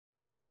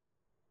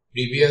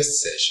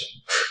previous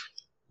session,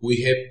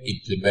 we have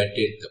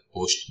implemented the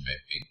post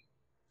mapping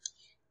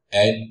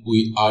and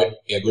we are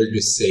able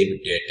to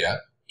save data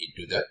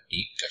into the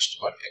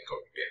customer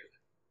account table.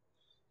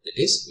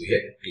 That is, we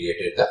have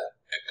created the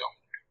account.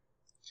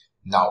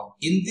 Now,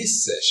 in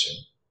this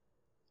session,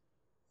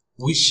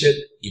 we shall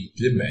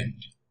implement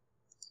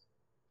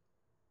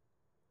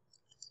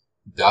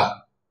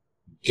the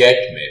get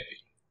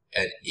mapping.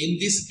 And in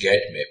this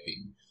get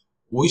mapping,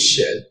 we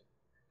shall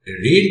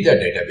read the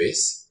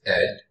database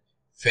and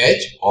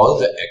fetch all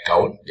the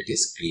account that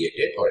is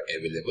created or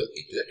available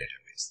into the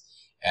database.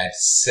 And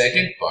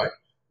second part,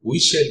 we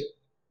shall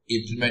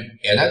implement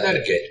another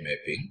get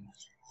mapping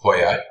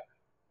where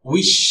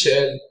we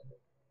shall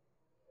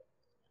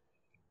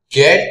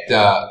get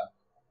the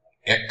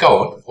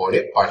account for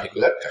a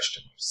particular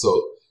customer.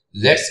 So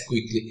let's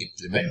quickly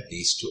implement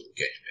these two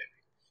get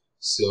mapping.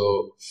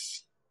 So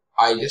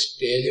I just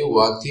tell you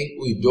one thing,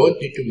 we don't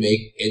need to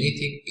make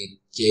anything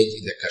change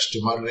in the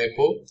customer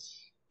repo.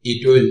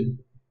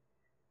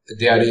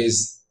 There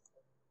is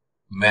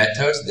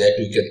methods that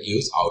we can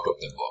use out of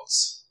the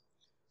box.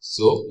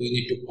 So we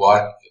need to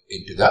work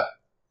into the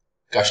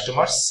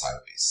customer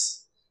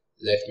service.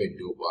 Let me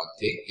do one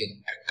thing.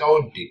 In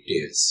account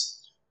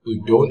details,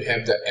 we don't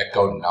have the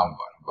account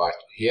number, but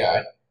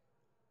here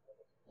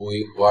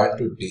we want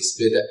to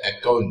display the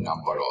account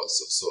number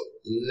also. So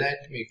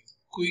let me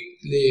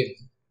quickly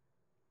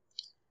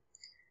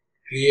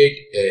create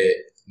a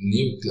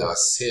new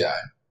class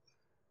here,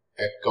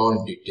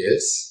 account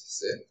details,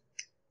 say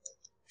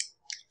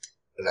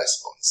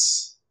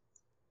response.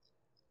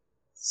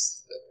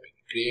 So let me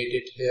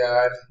create it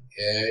here,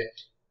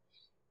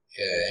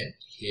 and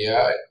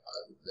here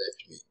let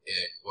me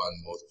add one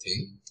more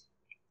thing,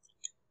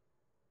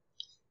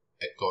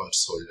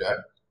 accounts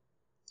holder,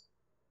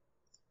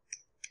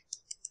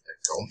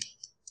 account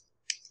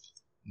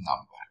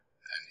number,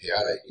 and here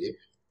I give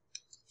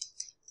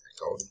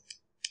account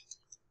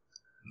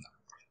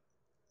number.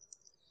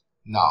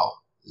 Now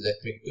let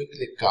me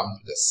quickly come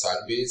to the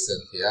service,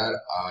 and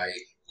here I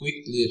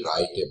quickly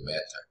write a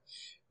method.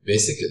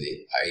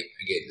 Basically,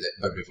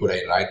 but before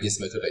I write this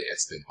method, I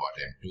explain what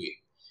I am doing.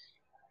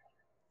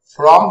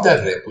 From the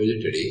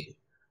repository,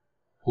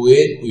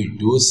 when we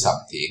do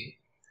something,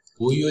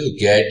 we will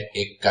get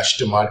a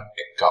customer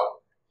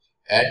account,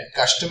 and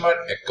customer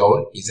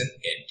account is an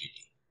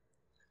entity.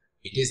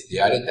 It is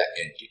there in the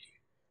entity.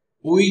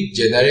 We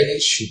generally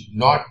should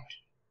not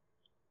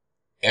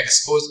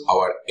expose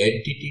our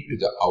entity to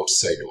the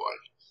outside world.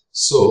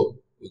 So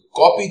we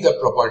copy the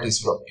properties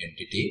from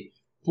entity,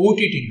 put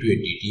it into a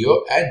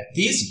DTO, and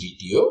this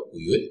DTO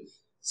we will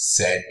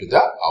send to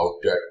the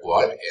outer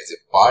world as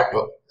a part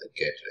of the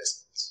get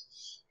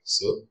response.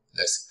 So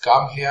let's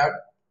come here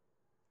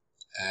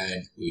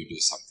and we do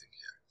something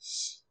here.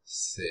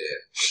 Say,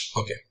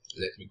 okay,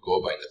 let me go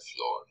by the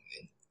floor.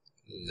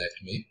 Let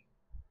me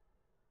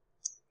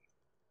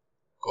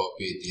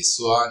copy this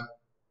one.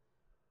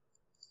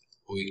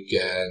 We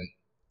can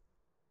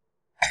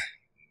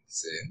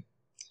say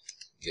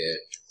get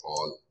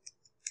all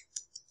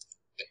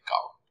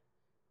account.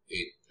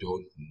 It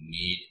don't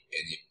need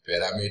any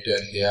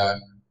parameter here.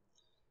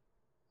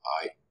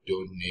 I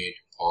don't need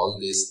all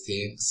these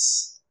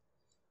things.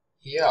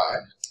 Here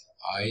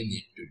I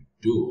need to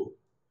do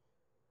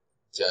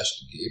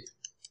just give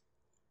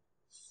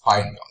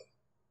find all.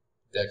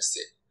 That's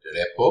it.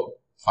 Repo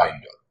find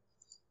all.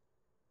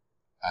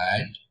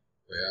 And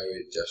where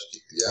we just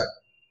declare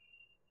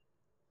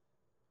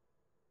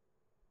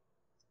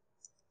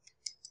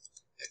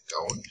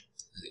account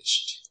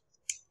list.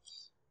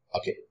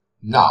 Okay,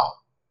 now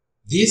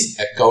this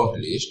account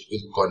list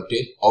will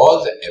contain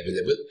all the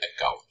available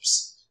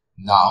accounts.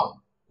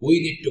 Now we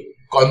need to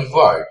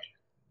convert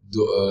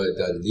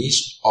the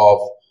list of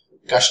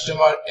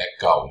customer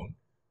account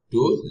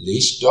to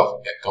list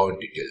of account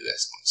detail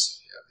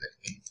response. Here, let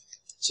me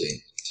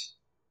change it.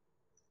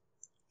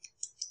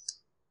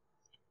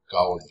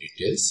 Account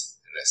details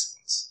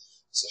response.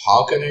 So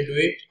how can I do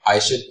it? I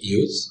shall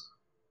use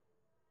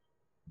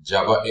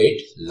Java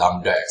 8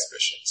 lambda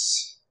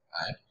expressions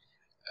and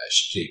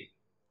string.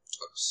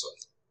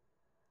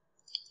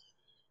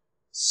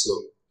 So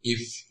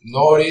if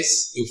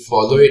notice you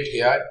follow it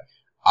here,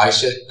 I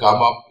shall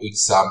come up with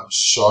some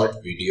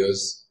short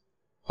videos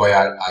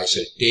where I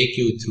shall take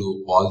you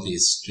through all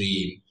these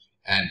stream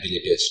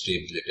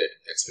related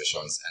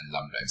expressions and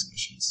lambda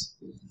expressions.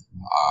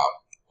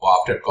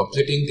 After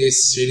completing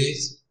this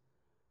series,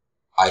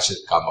 I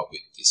shall come up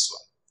with this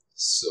one.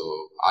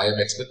 So I am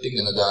expecting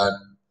another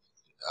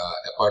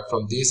apart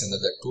from this,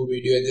 another 2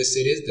 videos in this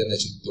series, then I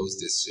should close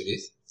this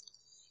series.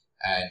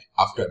 And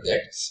after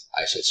that,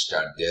 I shall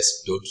start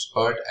this those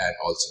part and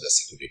also the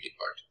security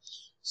part.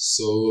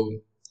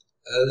 So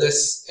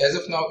as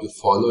of now, we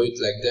follow it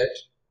like that.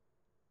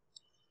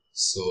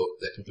 So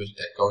let me put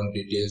account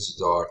details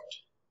dot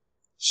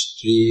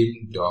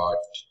stream dot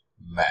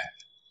map.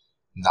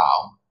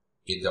 Now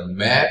in the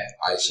map,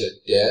 I shall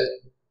tell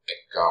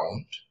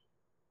account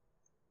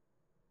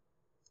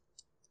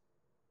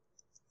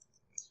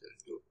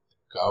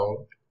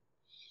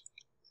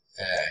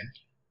and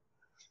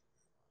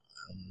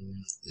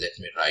Let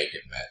me write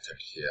a method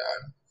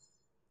here.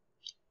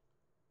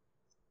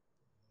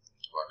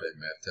 What a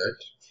method?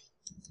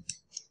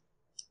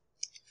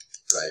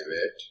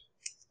 Private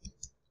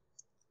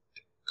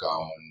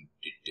account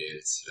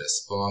details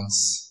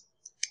response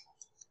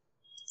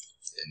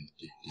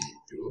entity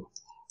to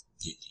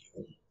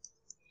DTO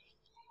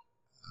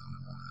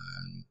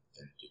and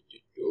entity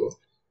to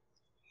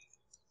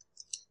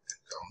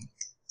account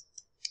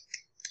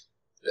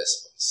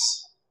response.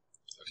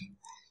 Okay,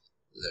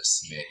 let's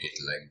make it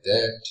like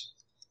that.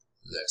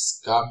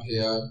 Let's come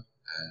here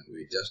and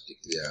we just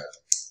declare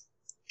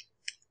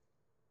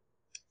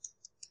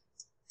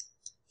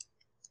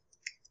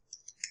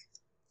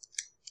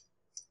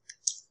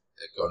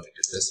account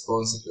details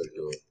response equal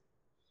to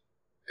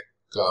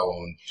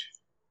account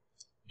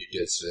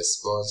details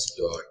response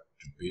dot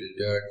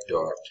builder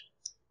dot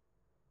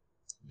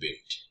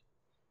build.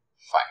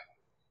 Fine.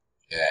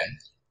 And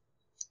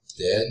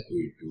then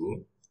we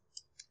do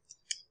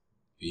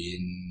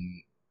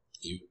bin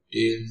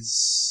utils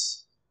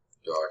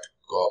dot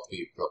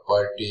copy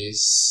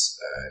properties,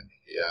 and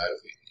here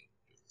we need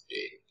to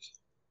take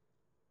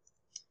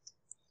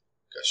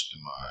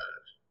customer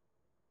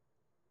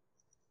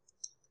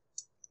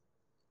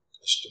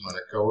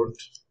account.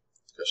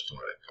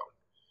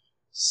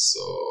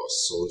 So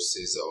source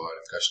is our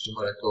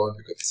customer account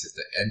because this is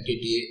the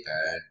entity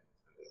and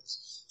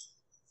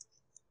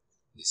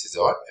this is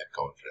our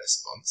account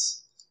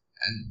response,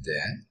 and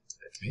then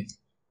let me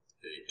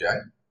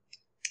return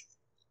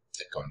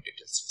account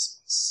details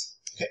response.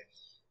 Okay,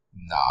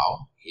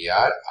 now here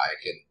I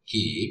can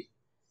keep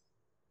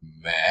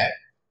map.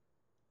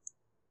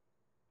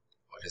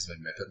 What is my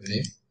method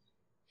name?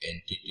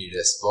 Entity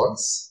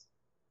response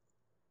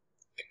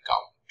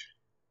account.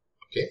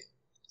 Okay,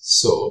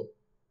 so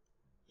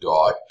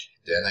dot,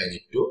 then I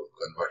need to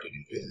convert it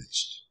into a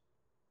list.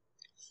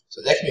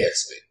 So let me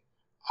explain.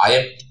 I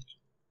am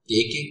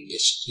taking a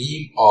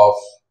stream of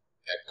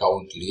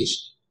account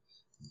list,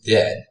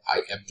 then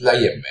I apply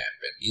a map,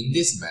 and in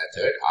this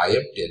method I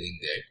am telling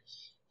that,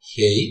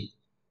 hey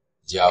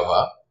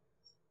Java,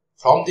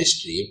 from the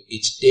stream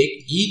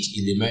take each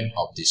element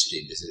of the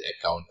stream, this is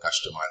account,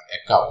 customer,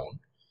 account,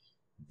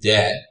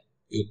 then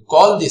you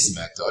call this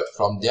method,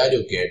 from there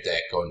you get the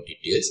account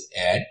details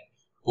and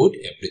put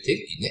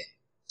everything in a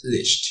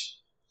list.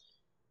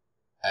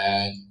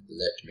 And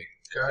let me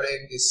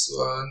correct this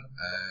one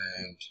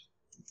and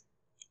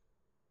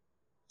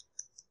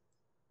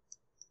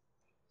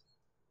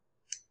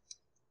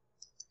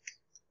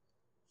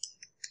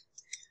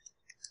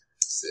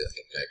say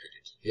I corrected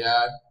it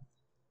here.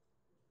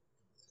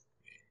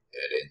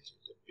 Arrange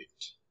it a bit,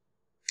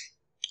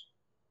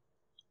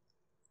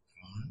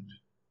 and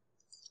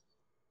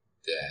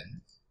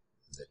then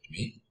let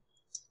me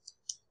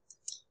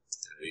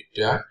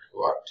return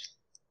what?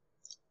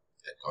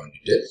 Account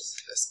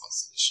details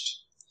response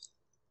list.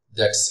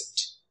 That's it.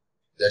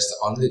 That's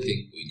the only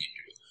thing we need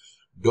to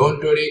do.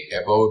 Don't worry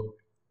about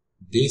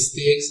these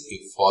things.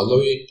 You follow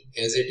it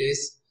as it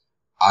is.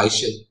 I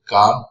shall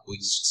come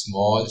with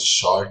small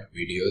short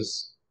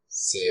videos,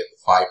 say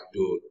 5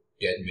 to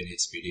 10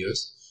 minutes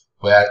videos,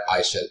 where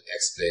I shall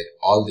explain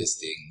all these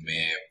things,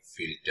 map,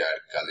 filter,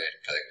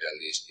 collect, character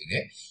list in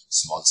a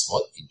small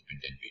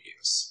independent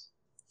videos.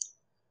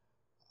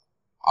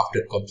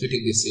 After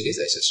completing this series,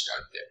 I shall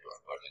start that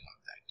one, working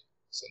on that.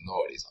 So no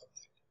worries on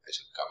that. I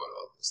shall cover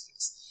all those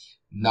things.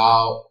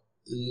 Now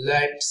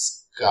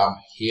let's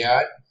come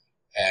here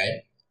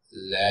and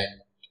let's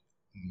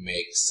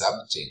make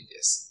some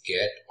changes.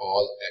 Get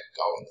all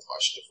account.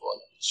 First of all,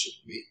 it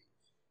should be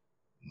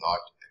not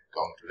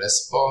account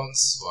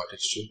response. What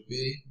it should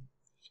be?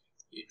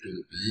 It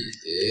will be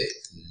a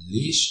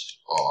list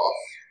of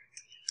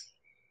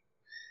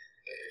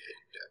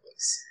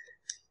tables.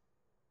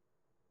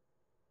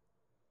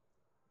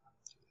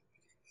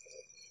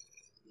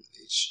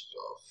 List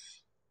of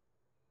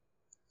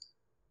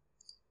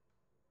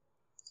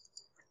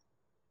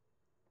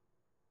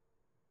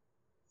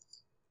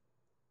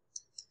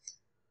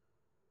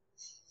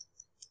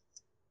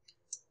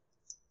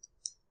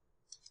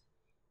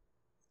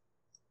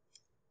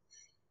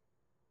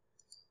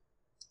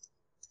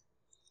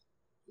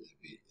will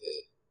be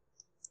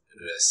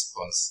a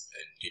response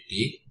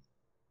entity.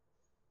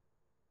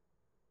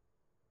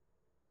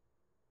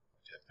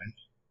 What happened?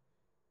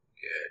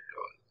 Get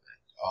all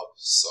that. Oh,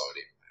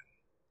 sorry, man.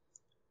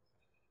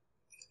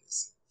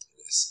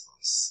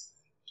 Response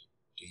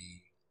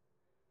entity.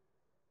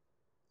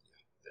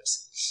 Yeah, that's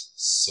it.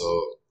 So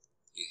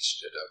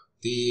instead of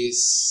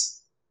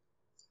this,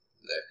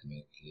 let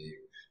me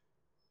give,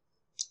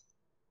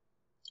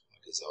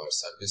 what is our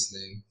service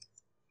name?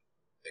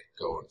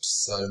 Account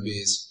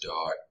service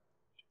dot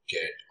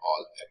get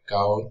all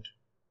account.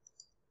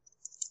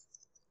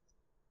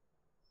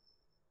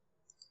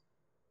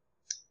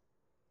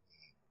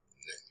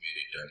 Let me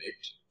return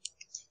it.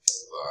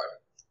 But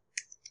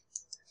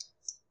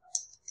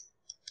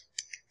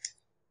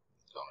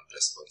account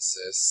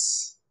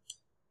responses.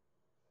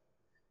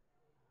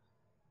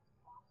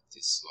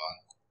 This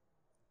one.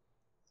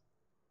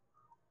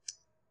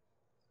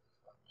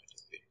 Format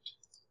a bit.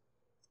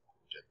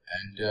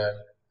 enter,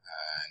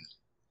 and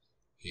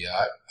here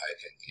I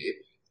can give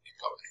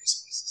account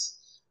responses.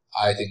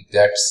 I think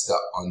that's the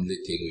only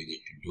thing we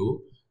need to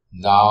do.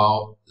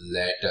 Now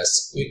let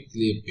us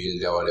quickly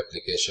build our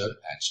application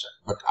and start.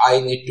 But I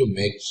need to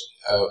make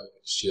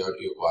sure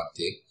you one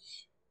thing.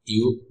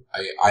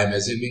 I'm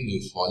assuming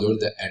you follow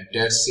the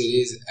entire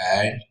series,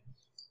 and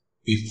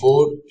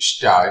before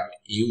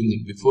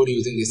before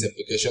using this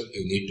application,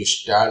 you need to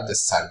start the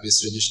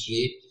service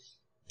registry,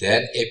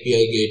 then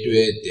API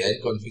gateway,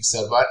 then config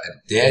server,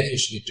 and then you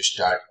need to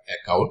start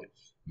account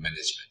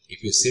management.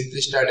 If you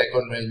simply start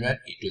account management,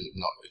 it will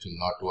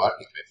not work,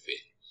 it may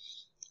fail.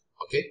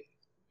 Okay,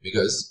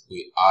 because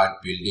we are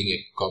building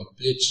a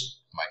complete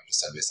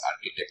microservice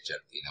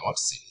architecture in our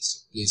series, so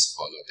please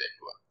follow that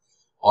one.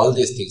 All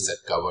these things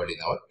are covered in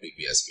our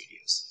previous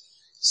videos.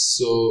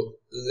 So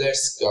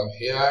let's come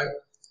here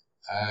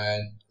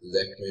and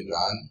let me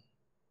run.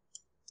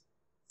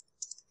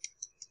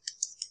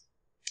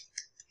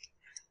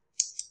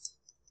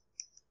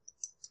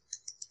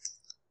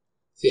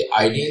 See,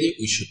 ideally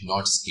we should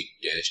not skip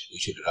test. We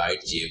should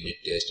write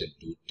JUnit test and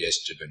do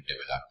test-driven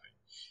development.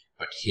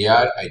 But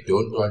here I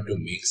don't want to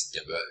mix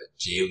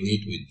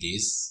JUnit with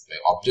this. My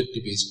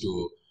objective is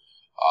to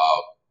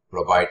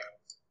provide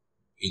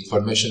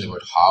information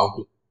about how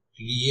to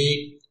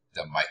create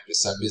the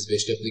microservice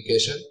based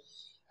application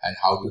and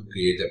how to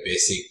create the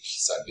basic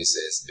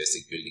services,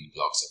 basic building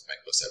blocks of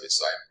microservice.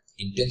 So I'm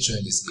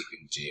intentionally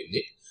skipping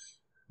JUnit,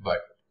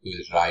 but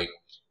we'll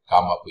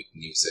come up with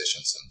new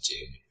sessions on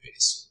JUnit very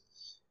soon.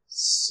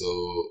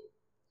 So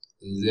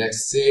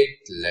let's say,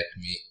 let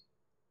me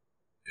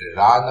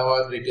run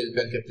our retail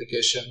bank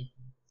application.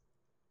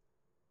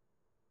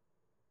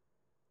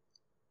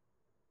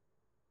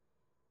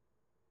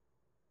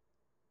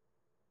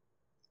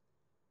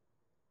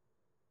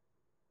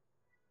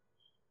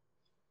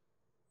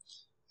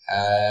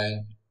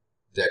 And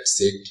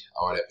that's it,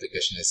 our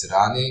application is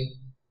running.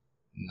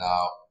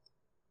 Now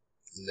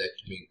let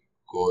me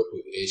go to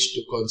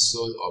H2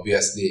 console.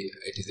 Obviously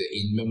it is an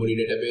in-memory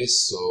database,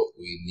 so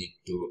we need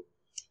to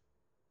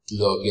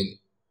log in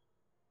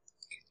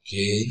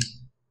again.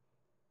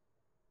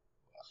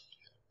 What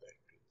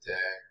happened to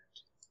that?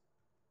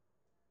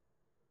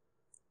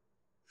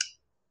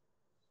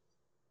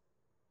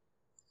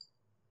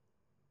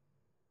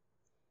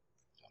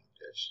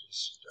 Actually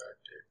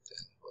started,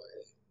 then why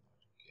I'm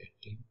not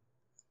getting?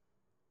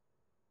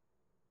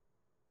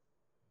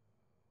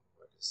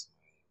 What is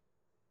my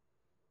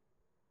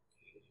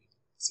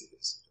 001?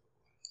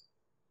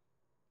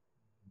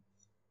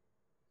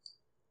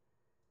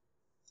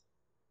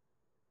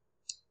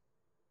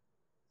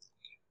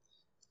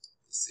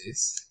 This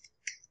is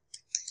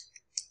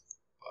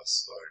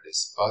password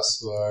is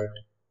password.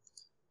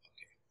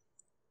 Okay,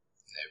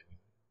 never.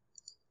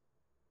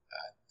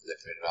 Let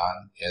me run.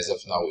 As of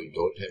now, we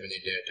don't have any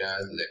data.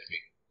 Let me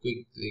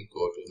quickly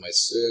go to my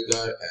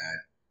Swagger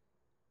and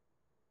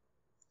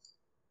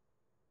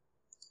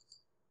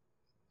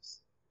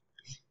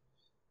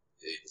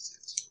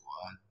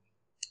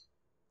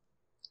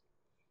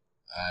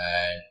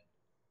and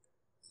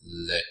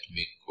let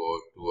me go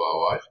to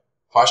our,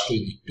 first we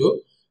need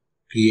to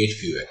create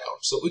few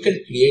accounts. So we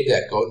can create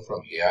the account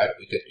from here.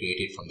 We can create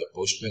it from the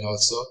Postman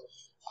also.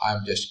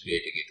 I'm just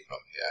creating it from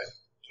here.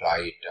 Try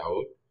it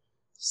out.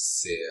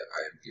 Say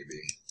I am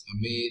giving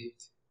Amit,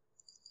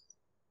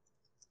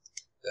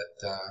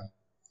 data,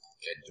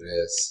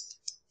 address,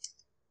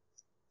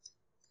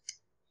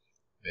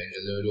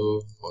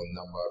 Bengaluru, phone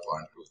number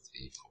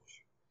 1234,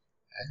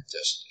 and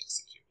just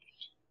execute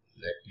it.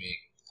 Let me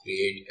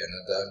create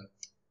another,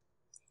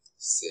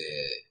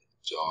 say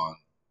John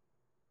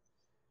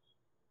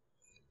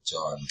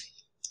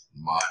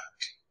Mark,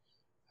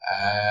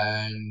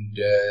 and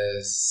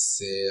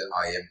say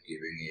I am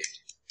giving it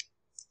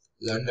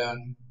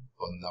London,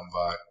 phone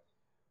number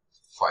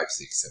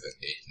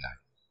 56789.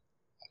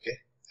 Okay,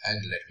 and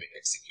let me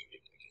execute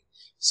it again.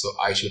 So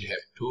I should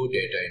have two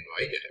data in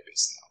my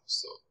database now.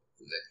 So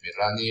let me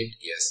run it.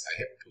 Yes, I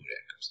have two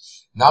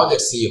records. Now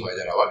let's see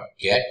whether our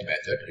get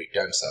method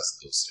returns us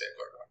those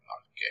records or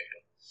not. Get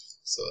all.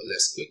 So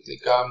let's quickly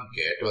come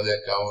get all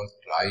account,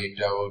 try it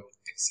out,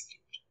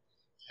 execute,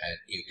 and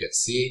you can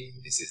see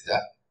this is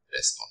the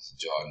response.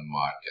 John,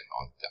 Mark, and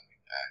all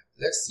coming. And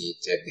let's see,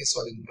 check this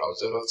one in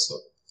browser also.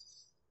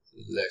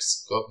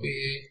 Let's copy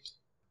it,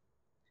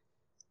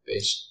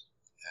 paste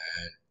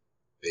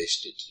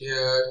it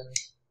here.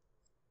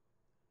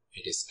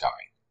 It is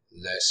coming.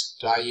 Let's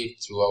try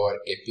it through our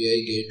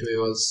API gateway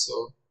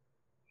also.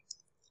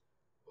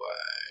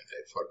 And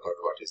I forgot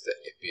what is the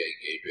API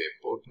gateway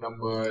port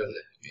number.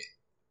 Let me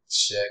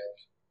check.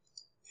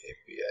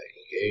 API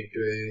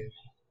gateway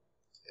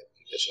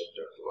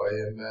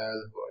application.yml.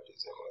 What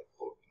is our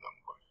port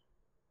number?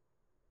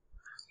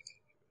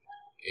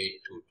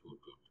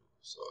 82222.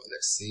 So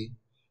let's see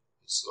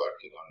it's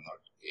working or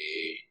not.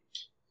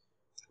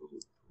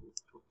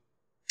 8222.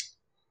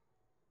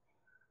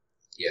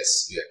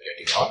 Yes, we are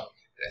getting our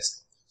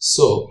response.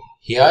 So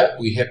here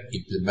we have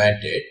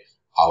implemented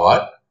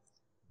our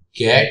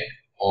get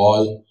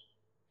all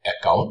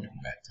account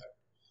method.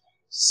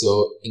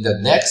 So in the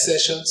next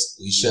sessions,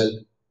 we shall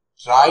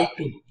try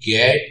to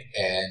get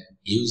an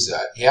user.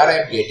 Here I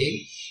am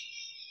getting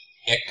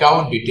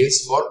account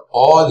details for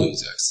all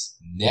users.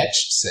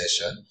 Next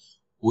session,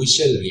 we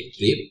shall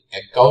retrieve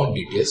account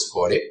details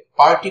for a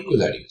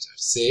particular user.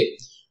 Say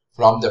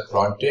from the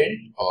front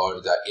end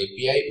or the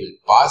API will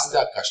pass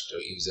the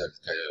customer user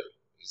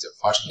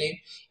first name,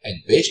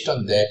 and based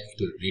on that it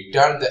will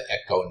return the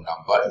account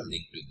number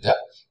linked with the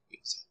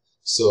user.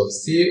 So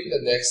see you in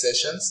the next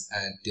sessions,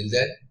 and till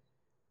then,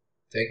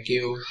 thank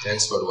you.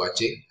 Thanks for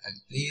watching, and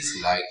please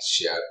like,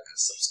 share and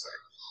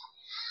subscribe.